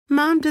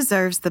Mom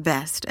deserves the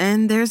best,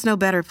 and there's no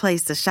better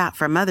place to shop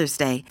for Mother's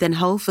Day than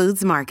Whole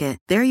Foods Market.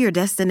 They're your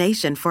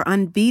destination for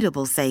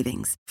unbeatable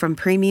savings, from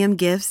premium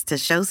gifts to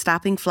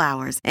show-stopping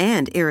flowers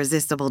and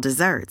irresistible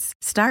desserts.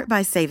 Start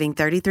by saving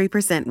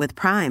 33% with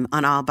Prime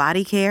on all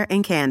body care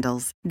and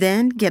candles.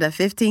 Then get a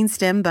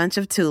 15-stem bunch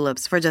of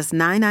tulips for just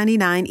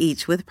 $9.99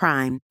 each with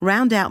Prime.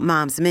 Round out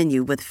Mom's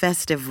menu with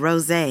festive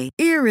rosé,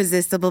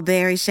 irresistible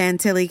berry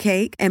chantilly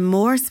cake, and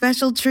more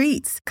special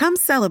treats. Come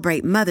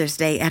celebrate Mother's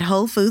Day at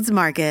Whole Foods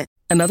Market.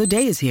 Another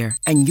day is here,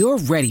 and you're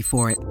ready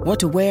for it. What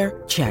to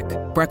wear? Check.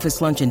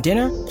 Breakfast, lunch, and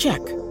dinner? Check.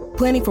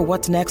 Planning for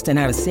what's next and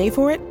how to save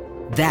for it?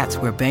 That's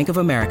where Bank of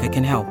America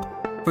can help.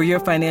 For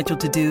your financial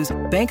to-dos,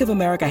 Bank of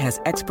America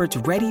has experts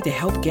ready to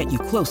help get you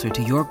closer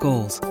to your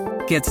goals.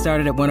 Get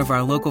started at one of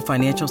our local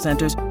financial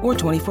centers or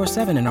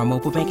 24/7 in our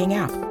mobile banking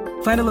app.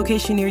 Find a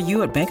location near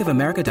you at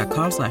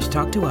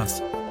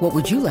bankofamerica.com/talktous. What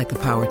would you like the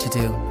power to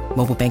do?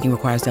 Mobile banking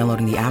requires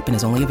downloading the app and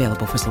is only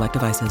available for select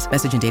devices.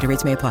 Message and data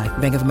rates may apply.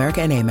 Bank of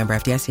America N.A., member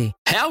FDIC.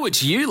 How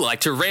would you like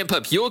to ramp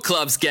up your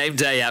club's game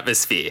day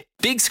atmosphere?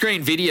 Big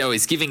Screen Video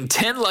is giving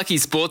 10 lucky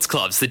sports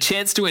clubs the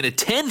chance to win a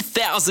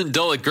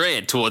 $10,000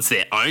 grant towards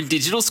their own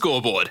digital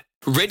scoreboard.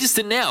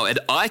 Register now at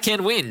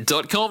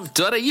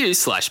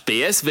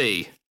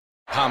iCanWin.com.au/BSV.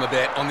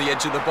 Palmerbet on the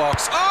edge of the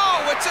box.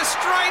 Oh, it's a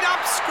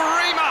straight-up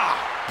screamer!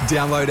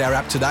 Download our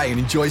app today and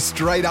enjoy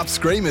straight-up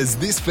screamers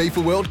this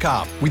FIFA World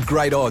Cup with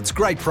great odds,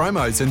 great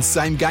promos and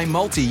same-game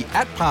multi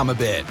at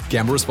Palmerbet.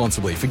 Gamble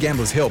responsibly. For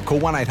Gamblers' Help, call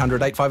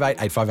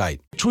 1-800-858-858.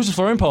 Choice of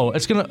Forum poll.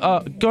 It's going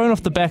to going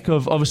off the back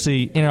of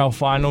obviously NRL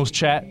finals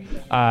chat.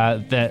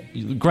 That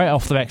great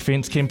off the back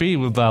fence can be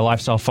with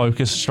Lifestyle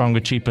Focus, stronger,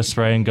 cheaper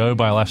spray and go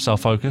by Lifestyle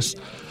Focus.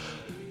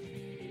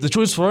 The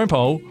Choice of Forum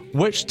poll: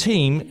 which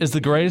team is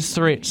the greatest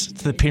threat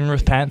to the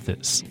Penrith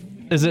Panthers?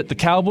 Is it the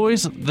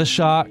Cowboys, the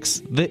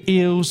Sharks, the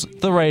Eels,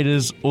 the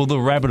Raiders, or the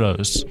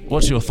Rabbitohs?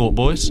 What's your thought,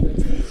 boys?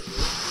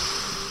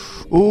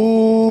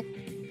 Ooh,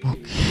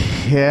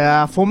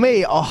 yeah. For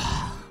me, I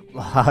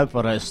hope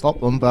I don't stop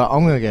them, but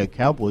I'm going to go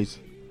Cowboys.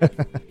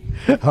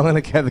 I'm going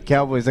to go the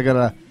Cowboys. They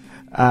got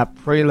a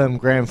prelim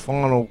grand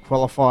final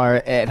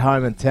qualifier at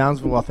home in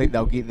Townsville. I think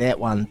they'll get that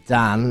one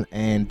done,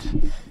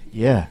 and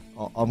yeah,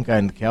 I'm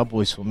going the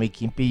Cowboys for me.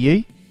 Kempi,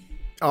 you?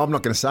 Oh, I'm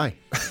not going to say.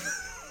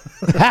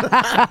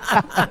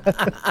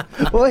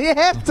 Well, you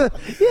have to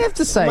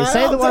say. Mate,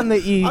 say the one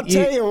that you. I'll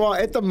tell you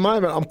what. At the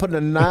moment, I'm putting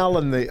a nail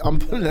in the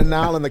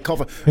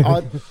coffin.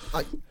 I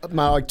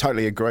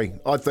totally agree.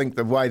 I think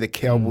the way the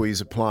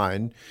Cowboys are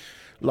playing,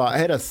 like I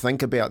had to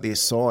think about their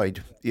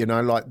side. You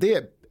know, like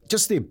their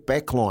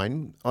back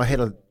line. I had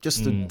a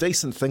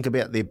decent think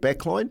about their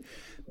back line.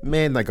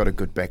 Man, they got a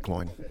good back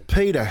line.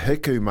 Peter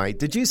Hiku, mate.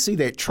 Did you see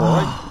that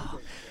try?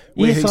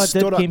 Where he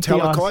stood up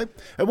Talakai.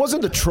 It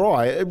wasn't a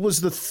try. It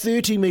was the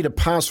 30-metre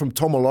pass from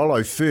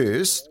Tomalolo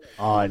first.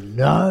 I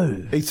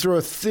know. He threw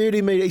a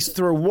 30-metre. He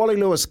threw a Wally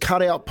Lewis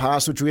cutout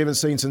pass, which we haven't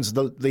seen since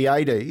the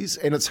 80s,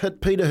 and it's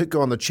hit Peter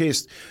Hiku on the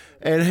chest,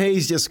 and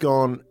he's just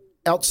gone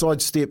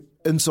outside step,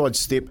 inside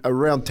step,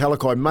 around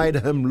Talakai, made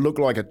him look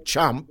like a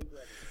chump,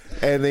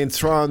 and then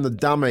thrown the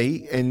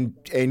dummy and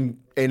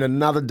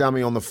another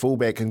dummy on the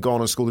fullback and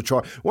gone and scored a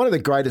try. One of the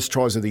greatest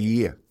tries of the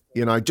year.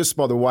 You know, just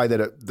by the way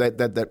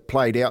that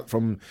played out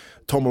from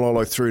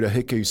Tomalolo through to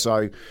Hiku.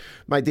 So,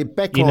 mate, their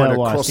backline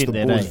across the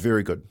board is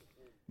very good.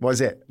 Why is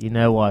that? You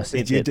know why I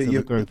sent that to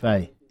the group,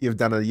 eh? You've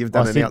done an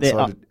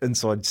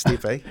inside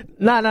step, eh?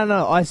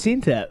 No. I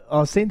sent it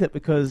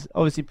because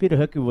obviously Peter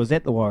Hiku was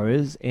at the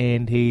Warriors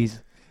and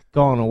he's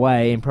gone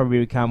away and probably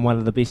become one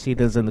of the best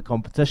hitters in the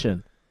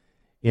competition.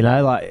 You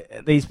know,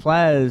 like these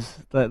players,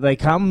 they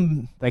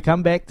come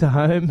back to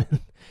home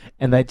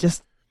and they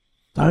just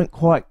don't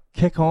quite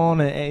kick on,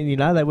 and you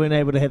know, they weren't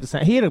able to have the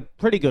same. He had a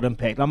pretty good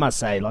impact, I must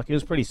say. Like, he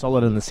was pretty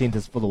solid in the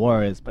centres for the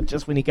Warriors, but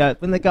just when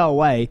they go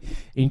away,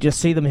 you just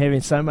see them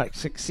having so much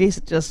success,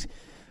 it just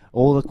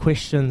all the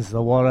questions,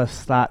 the what ifs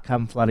start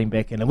come flooding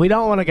back in. And we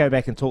don't want to go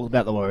back and talk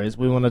about the Warriors.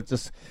 We want to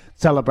just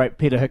celebrate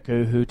Peter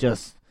Hiku, who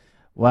just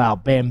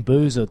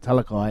bamboozled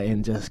Talakai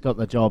and just got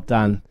the job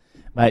done,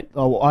 mate.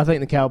 I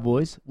think the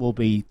Cowboys will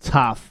be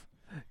tough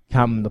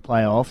come the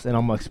playoffs, and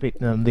I'm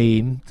expecting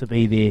them to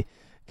be there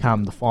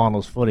come the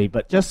finals footy.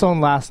 But just on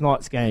last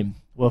night's game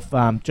with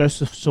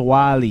Joseph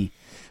Suaalii,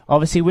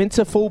 obviously went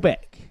to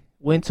fullback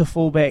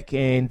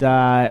and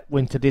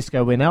when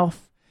Tedesco went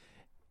off,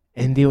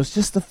 and there was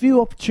just a few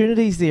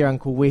opportunities there,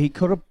 Uncle, where he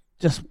could have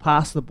just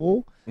passed the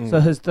ball. So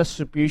his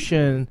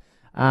distribution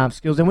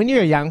skills, and when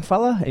you're a young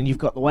fella and you've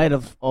got the weight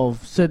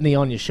of Sydney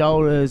on your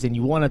shoulders and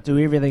you want to do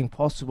everything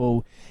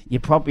possible, you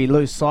probably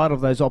lose sight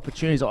of those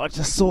opportunities. I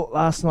just thought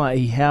last night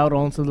he held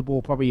on to the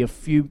ball probably a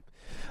few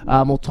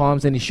more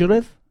times than he should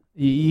have.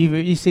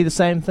 You see the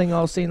same thing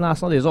I was seeing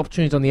last night. There's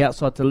opportunities on the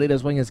outside to let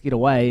his wingers get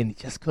away, and he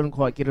just couldn't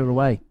quite get it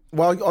away.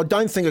 Well, I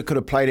don't think it could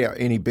have played out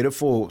any better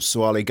for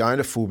Suaalii going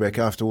to fullback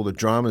after all the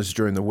dramas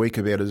during the week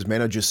about his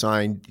manager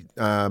saying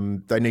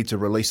they need to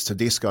release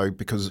Tedesco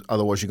because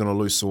otherwise you're going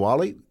to lose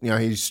Suaalii. You know,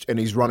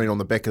 he's running on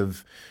the back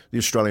of the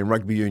Australian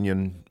Rugby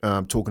Union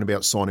talking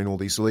about signing all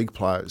these league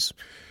players.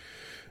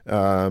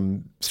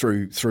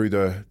 through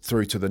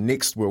to the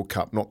next World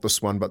Cup, not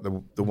this one, but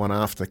the one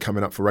after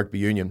coming up for rugby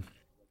union.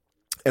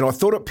 And I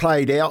thought it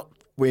played out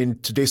when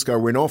Tedesco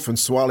went off and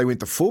Suaalii went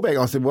to fullback.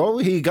 I said, well,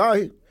 here you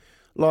go.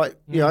 Like,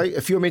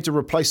 if you're meant to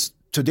replace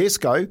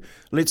Tedesco,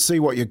 let's see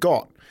what you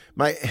got.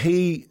 Mate,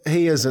 he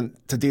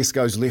isn't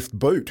Tedesco's left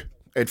boot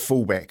at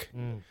fullback.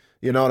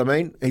 You know what I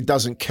mean? He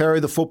doesn't carry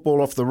the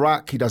football off the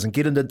ruck. He doesn't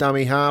get into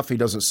dummy half. He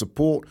doesn't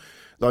support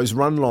those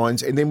run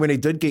lines. And then when he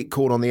did get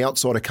caught on the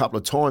outside a couple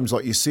of times,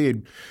 like you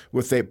said,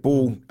 with that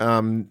ball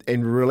and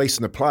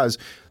releasing the players,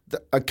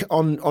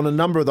 on a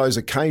number of those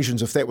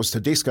occasions, if that was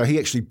Tedesco, he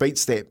actually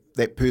beats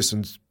that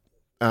person's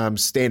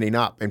standing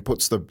up and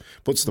puts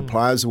the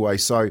players away.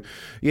 So,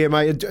 yeah,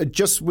 mate,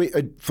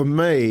 for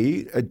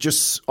me,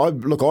 I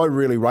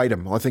really rate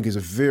him. I think he's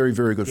a very,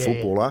 very good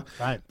footballer,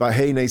 right. But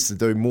he needs to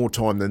do more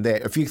time than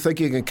that. If you think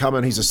he can come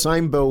in, he's the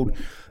same build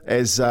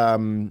as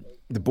the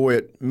boy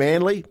at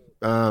Manly,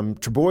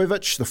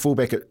 Trebojevic, the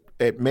fullback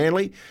at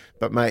Manly.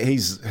 But, mate,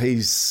 he's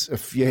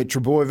if you had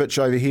Trebojevic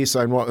over here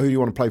saying, right, who do you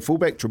want to play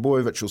fullback,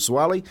 Trebojevic or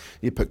Suaalii,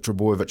 you pick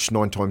Trebojevic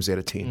 9 times out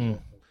of 10.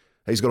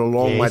 He's got a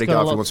long way to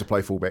go if he wants to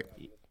play fullback.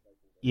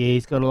 Yeah,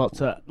 he's got a lot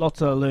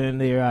to learn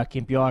there,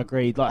 Kempy. I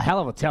agree. Like, hell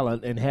of a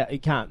talent, and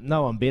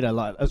no one better.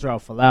 Like Israel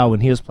Folau,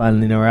 when he was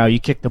playing in the NRL, you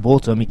kick the ball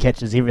to him, he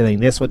catches everything.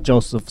 That's what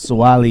Joseph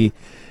Suaalii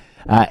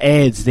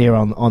adds there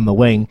on the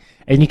wing,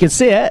 and you can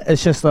see it.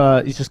 It's just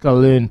he's just got to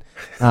learn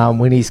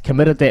when he's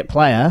committed that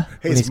player.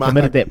 To his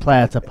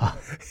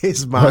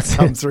Mark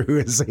come through,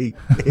 is he?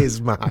 His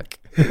Mark.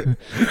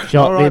 Shot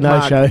all right, there, no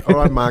Mark. show. All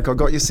right, Mark, I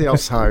got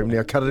yourselves home.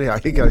 Now cut it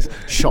out. He goes,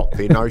 shot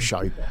there, no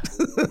show.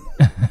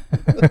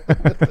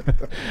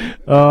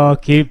 Oh,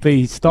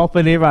 Kempy,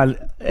 stopping everyone.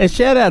 A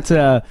shout out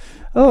to,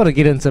 I want to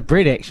get into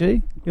Brett,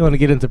 actually. You want to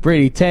get into Brett?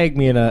 He tagged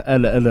me in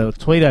a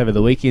tweet over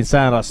the weekend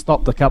saying I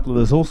stopped a couple of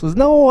his horses.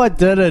 No, I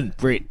didn't,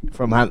 Brett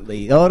from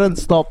Huntley. I didn't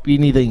stop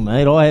anything,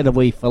 mate. I had a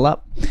wee fill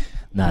up.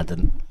 No, I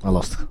didn't. I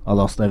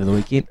lost over the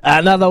weekend.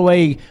 Another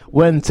wee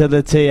win to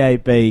the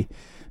TAB.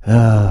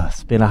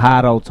 It's been a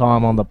hard old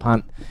time on the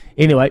punt.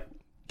 Anyway,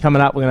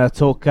 coming up, we're going to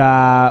talk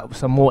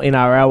some more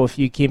NRL with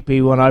you, Kempy.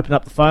 We want to open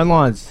up the phone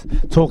lines,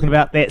 talking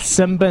about that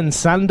sin bin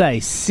Sunday.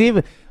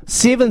 Seven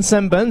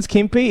sin bins,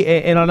 Kempy,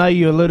 and I know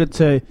you alluded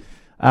to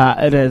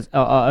it is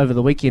over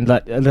the weekend.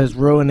 Like, it is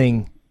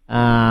ruining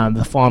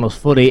the finals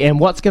footy. And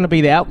what's going to be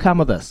the outcome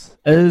of this?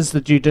 Is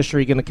the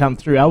judiciary going to come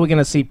through? Are we going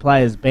to see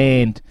players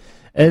banned?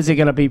 Is there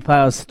going to be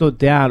players stood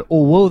down,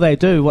 or will they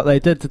do what they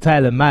did to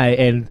Taylor May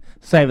and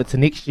save it to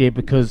next year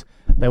because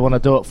they want to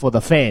do it for the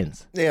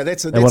fans? Yeah, they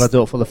want to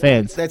do it for the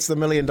fans. That's the $1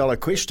 million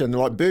question.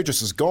 Like,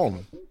 Burgess is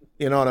gone.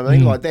 You know what I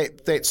mean? Like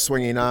that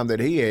swinging arm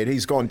that he had,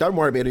 he's gone. Don't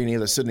worry about any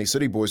of the Sydney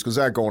City boys because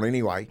they're gone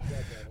anyway.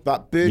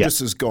 But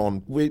Burgess is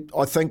gone.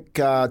 I think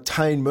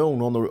Tane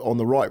Milne on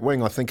the right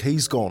wing, I think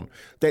he's gone.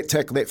 That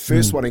tackle, that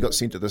first one he got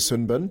sent to the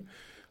sin bin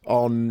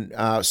on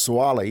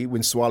Suaalii,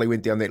 when Suaalii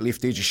went down that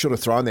left edge, he should have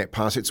thrown that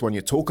pass. That's the one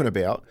you're talking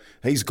about.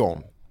 He's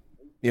gone.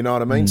 You know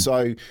what I mean?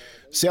 So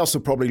South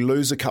will probably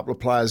lose a couple of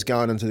players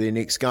going into their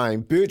next game.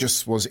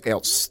 Burgess was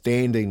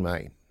outstanding,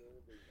 mate.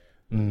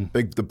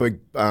 The big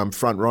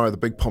front row, the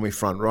big pommy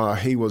front row.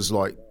 He was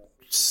like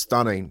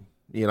stunning,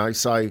 you know.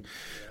 So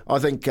I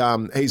think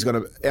he's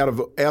going to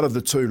out of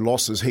the two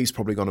losses, he's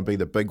probably going to be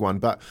the big one.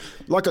 But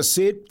like I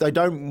said, they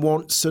don't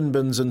want sin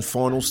bins in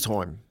finals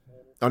time.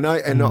 I know,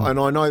 and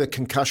I know the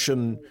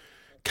concussion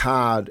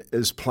card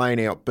is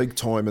playing out big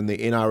time in the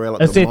NRL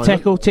at is the there moment.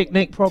 tackle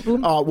technique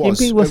problem? Oh, it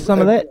was. Kempy, with some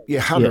of that? Yeah,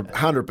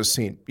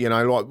 100%. You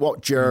know, like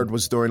what Jared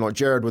was doing, like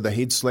Jared with a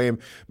head slam,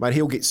 mate,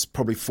 he'll get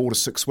probably 4 to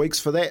 6 weeks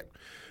for that.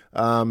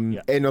 And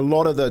a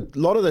lot of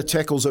the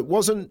tackles, it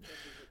wasn't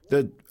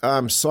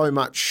so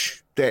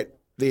much that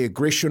the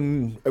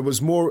aggression. It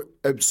was more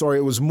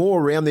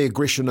around the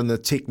aggression and the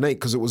technique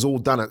because it was all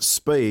done at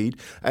speed,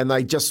 and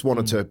they just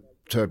wanted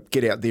to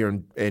get out there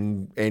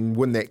and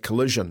win that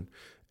collision.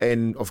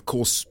 And of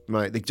course,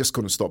 mate, they just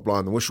couldn't stop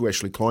blowing the whistle.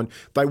 Ashley Klein,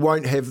 they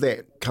won't have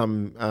that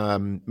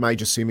come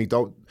major semi.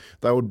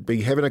 They would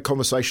be having a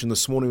conversation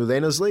this morning with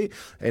Annesley,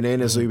 and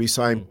Annesley will be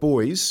saying,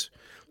 "Boys,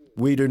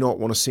 we do not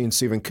want to send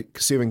seven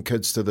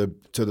kids to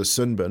the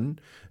sin bin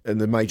in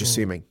the major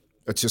semi.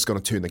 It's just going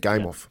to turn the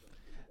game off."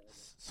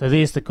 So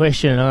there's the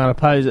question. I'm going to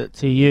pose it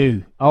to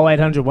you.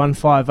 0800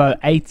 150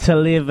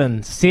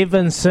 811.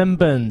 7 sin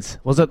bins.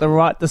 Was it the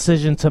right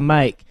decision to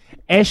make?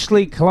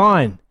 Ashley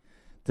Klein,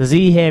 does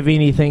he have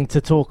anything to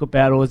talk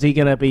about, or is he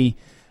going to be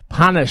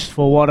punished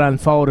for what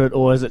unfolded,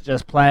 or is it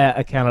just player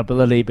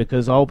accountability?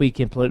 Because I'll be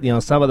completely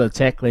honest, some of the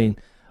tackling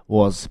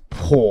was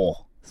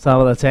poor.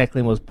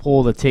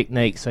 The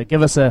technique. So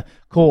give us a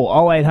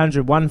call,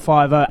 0800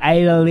 150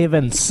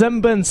 811.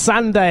 Sin bin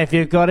Sunday, if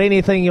you've got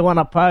anything you want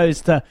to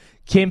pose to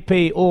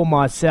Kempy or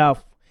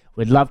myself.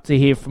 We'd love to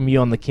hear from you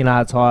on the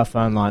Kennards Hire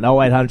phone line,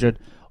 0800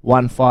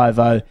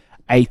 150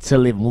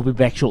 811. We'll be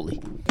back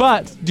shortly.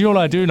 But do you know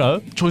what I do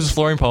know? Choices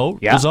Flooring Poll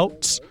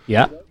results.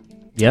 Yeah.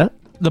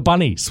 The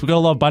Bunnies. We've got a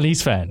lot of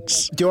Bunnies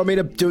fans. Do you want me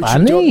to do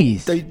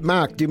Bunnies?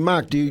 Mark,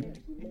 do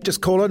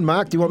Just call in,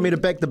 Mark. Do you want me to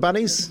back the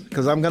Bunnies?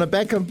 Because I'm going to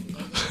back them.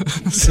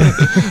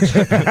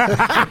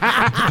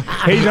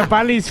 He's a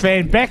Bunnies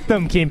fan. Back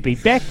them,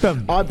 Kempy. Back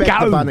them. I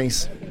back the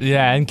Bunnies.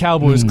 Yeah, and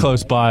Cowboys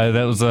close by.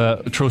 That was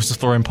a choice to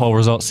throw in poll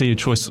results. See your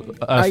choice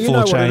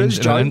floor change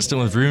in an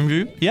instant with room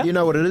view. Yeah, you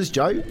know what it is,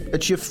 Joe.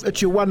 It's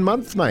your 1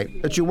 month, mate.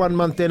 It's your 1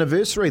 month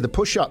anniversary. The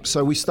push up.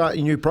 So we start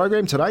your new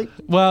program today.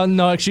 Well,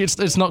 no, actually,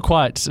 it's not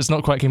quite. It's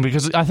not quite, Kim,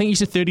 because I think you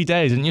said 30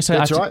 days, and you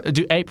said that's I right.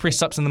 do 8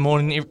 press ups in the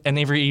morning and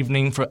every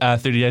evening for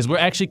 30 days. We're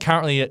actually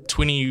currently at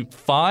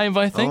 25,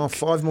 I think. Oh,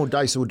 5 more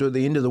days, so we'll do it at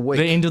the end of the week.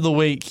 The end of the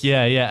week,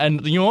 yeah.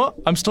 And you know what?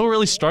 I'm still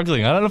really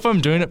struggling. I don't know if I'm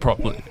doing it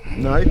properly.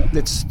 No,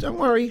 don't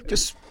worry.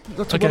 Just.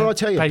 That's okay. what I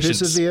tell you. Patience.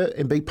 Persevere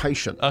and be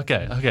patient.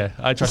 Okay.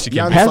 I trust you,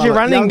 Young Kim. How's your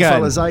running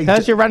going? Fellas,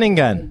 How's your running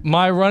going?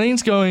 My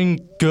running's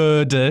going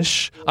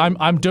goodish.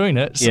 I'm doing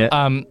it.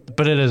 Yeah.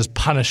 But it is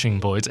punishing,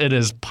 boys. It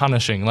is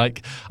punishing.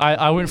 Like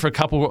I went for a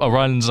couple of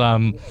runs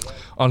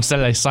on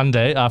Saturday,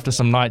 Sunday after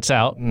some nights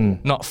out.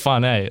 Not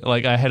fun, eh?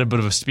 Like I had a bit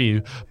of a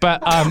spew.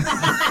 But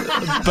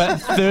but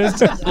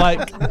Thursday,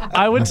 like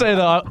I would say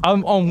that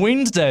on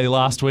Wednesday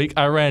last week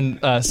I ran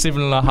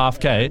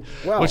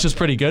 7.5k, wow. which is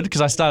pretty good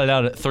because I started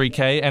out at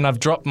 3k and I've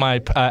dropped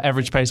my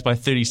average pace by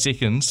 30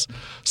 seconds.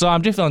 So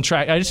I'm definitely on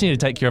track. I just need to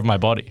take care of my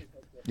body.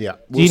 Yeah.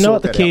 Do you know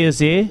what the key is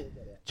there?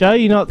 Joe,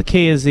 you know what the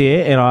key is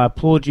there, and I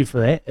applaud you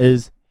for that,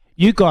 is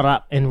you got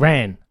up and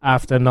ran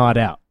after a night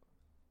out.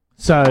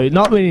 So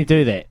not many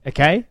do that,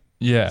 okay?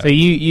 Yeah. So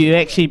you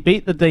actually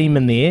beat the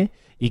demon there,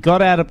 you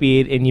got out of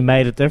bed and you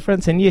made a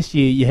difference, and yes,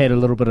 you had a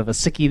little bit of a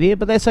sickie there,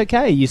 but that's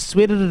okay. You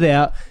sweated it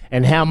out,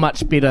 and how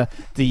much better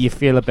do you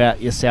feel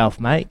about yourself,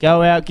 mate?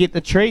 Go out, get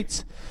the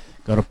treats.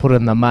 Got to put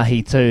in the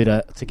mahi too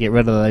to get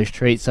rid of those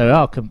treats. So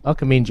I'll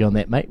commend you on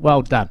that, mate.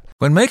 Well done.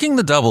 When making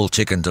the double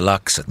chicken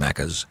deluxe at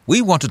Macca's,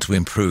 we wanted to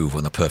improve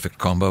on the perfect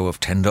combo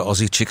of tender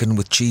Aussie chicken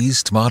with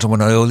cheese, tomato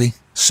and aioli.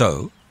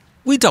 So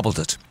we doubled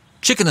it.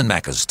 Chicken and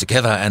Macca's,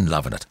 together and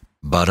loving it.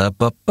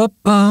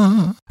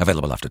 Ba-da-ba-ba-ba.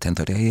 Available after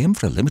 10:30 a.m.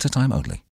 for a limited time only.